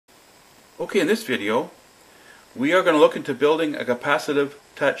Okay, in this video we are going to look into building a capacitive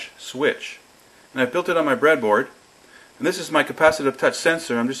touch switch. And I've built it on my breadboard. And this is my capacitive touch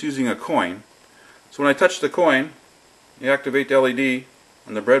sensor. I'm just using a coin. So when I touch the coin, you activate the LED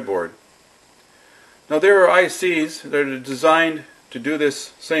on the breadboard. Now there are ICs that are designed to do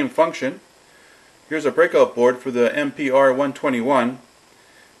this same function. Here's a breakout board for the MPR121,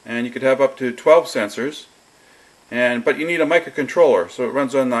 and you could have up to 12 sensors. But you need a microcontroller, so it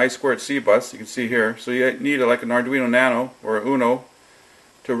runs on the I2C bus, you can see here. So you need like an Arduino Nano or a Uno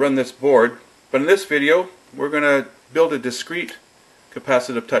to run this board. But in this video, we're going to build a discrete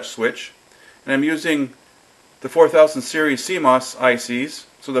capacitive touch switch. And I'm using the 4000 series CMOS ICs.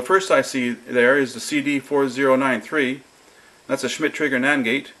 So the first IC there is the CD4093. That's a Schmidt trigger NAND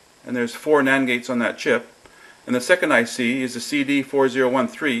gate, and there's 4 NAND gates on that chip. And the second IC is the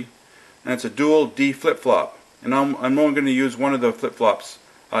CD4013, and it's a dual D flip-flop. And I'm only going to use one of the flip-flops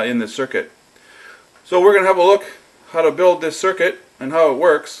in this circuit. So we're going to have a look how to build this circuit and how it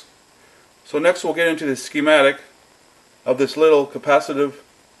works. So next we'll get into the schematic of this little capacitive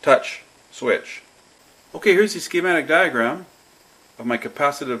touch switch. Okay, here's the schematic diagram of my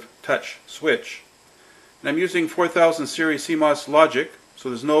capacitive touch switch. And I'm using 4000 series CMOS Logic, so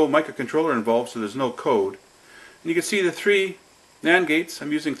there's no microcontroller involved, so there's no code. And you can see the 3 NAND gates.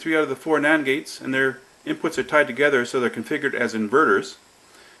 I'm using 3 out of the 4 NAND gates, and their inputs are tied together so they're configured as inverters.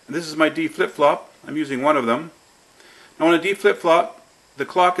 And this is my D flip-flop. I'm using one of them. Now on a D flip-flop, the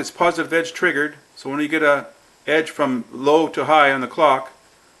clock is positive edge triggered, so when you get a edge from low to high on the clock,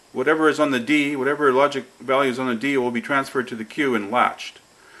 whatever is on the D, whatever logic value is on the D will be transferred to the Q and latched.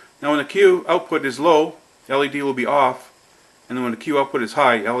 Now when the Q output is low, LED will be off, and then when the Q output is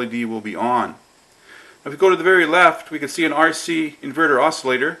high, LED will be on. If we go to the very left, we can see an RC inverter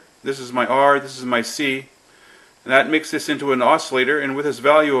oscillator. This is my R, this is my C, and that makes this into an oscillator, and with this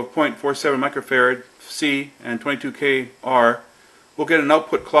value of 0.47 microfarad C and 22K R, we'll get an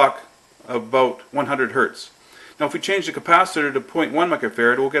output clock of about 100 Hertz. Now if we change the capacitor to 0.1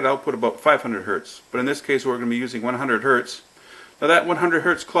 microfarad, we'll get output about 500 Hertz, but in this case we're going to be using 100 Hertz. Now that 100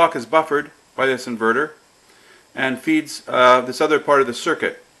 Hertz clock is buffered by this inverter and feeds this other part of the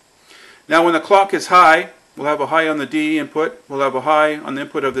circuit. Now when the clock is high, we'll have a high on the D input, we'll have a high on the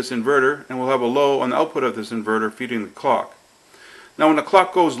input of this inverter, and we'll have a low on the output of this inverter feeding the clock. Now when the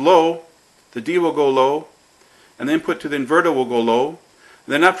clock goes low, the D will go low, and the input to the inverter will go low.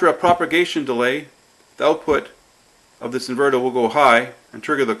 And then after a propagation delay, the output of this inverter will go high and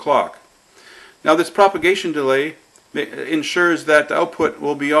trigger the clock. Now this propagation delay ensures that the output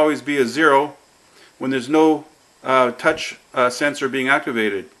will always be a 0 when there's no touch sensor being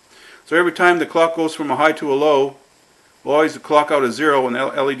activated. So every time the clock goes from a high to a low, we'll always clock out a 0 and the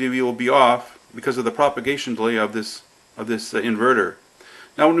LED will be off because of the propagation delay of this inverter.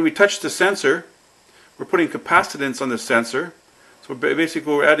 Now when we touch the sensor, we're putting capacitance on the sensor. So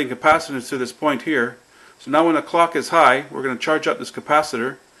basically we're adding capacitance to this point here. So now when the clock is high, we're going to charge up this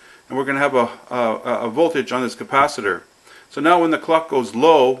capacitor, and we're going to have a voltage on this capacitor. So now when the clock goes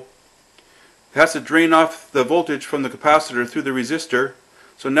low, it has to drain off the voltage from the capacitor through the resistor.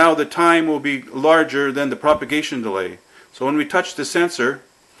 So now the time will be larger than the propagation delay. So when we touch the sensor,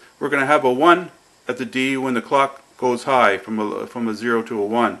 we're going to have a 1 at the D when the clock goes high from a 0 to a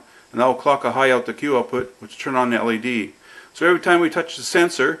 1. And that will clock a high out the Q output, which turn on the LED. So every time we touch the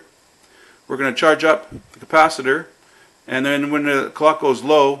sensor, we're going to charge up the capacitor. And then when the clock goes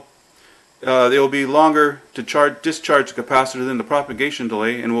low, it will be longer to discharge the capacitor than the propagation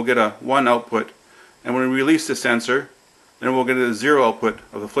delay, and we'll get a 1 output. And when we release the sensor, then we'll get a 0 output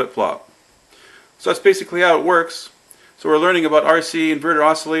of the flip-flop. So that's basically how it works. So we're learning about RC inverter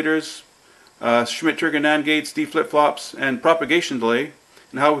oscillators, Schmidt trigger NAND gates, D flip-flops, and propagation delay,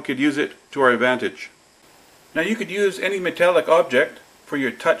 and how we could use it to our advantage. Now you could use any metallic object for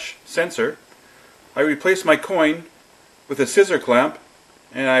your touch sensor. I replaced my coin with a scissor clamp,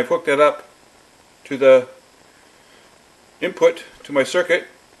 and I've hooked it up to the input to my circuit.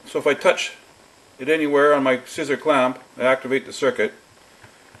 So if I touch it anywhere on my scissor clamp, I activate the circuit.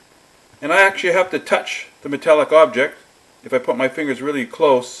 And I actually have to touch the metallic object. If I put my fingers really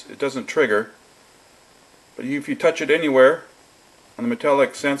close, it doesn't trigger. But if you touch it anywhere on the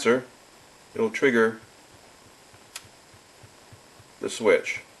metallic sensor, it'll trigger the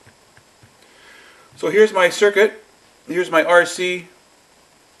switch. So here's my circuit. Here's my RC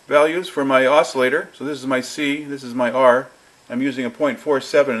values for my oscillator. So this is my C, this is my R. I'm using a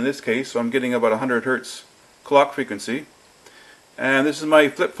 0.47 in this case, so I'm getting about 100 Hertz clock frequency. And this is my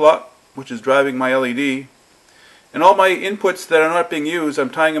flip-flop, which is driving my LED. And all my inputs that are not being used, I'm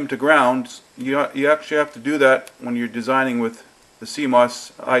tying them to ground. You actually have to do that when you're designing with the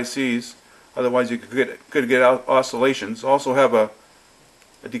CMOS ICs. Otherwise you could get oscillations. Also have a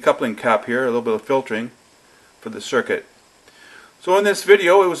decoupling cap here, a little bit of filtering for the circuit. So in this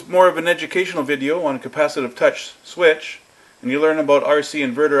video, it was more of an educational video on a capacitive touch switch, and you learn about RC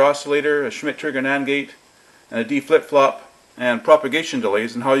inverter oscillator, a Schmitt trigger NAND gate, and a D flip-flop, and propagation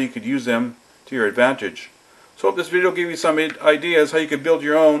delays, and how you could use them to your advantage. So I hope this video gave you some ideas how you could build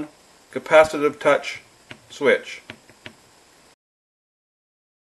your own capacitive touch switch.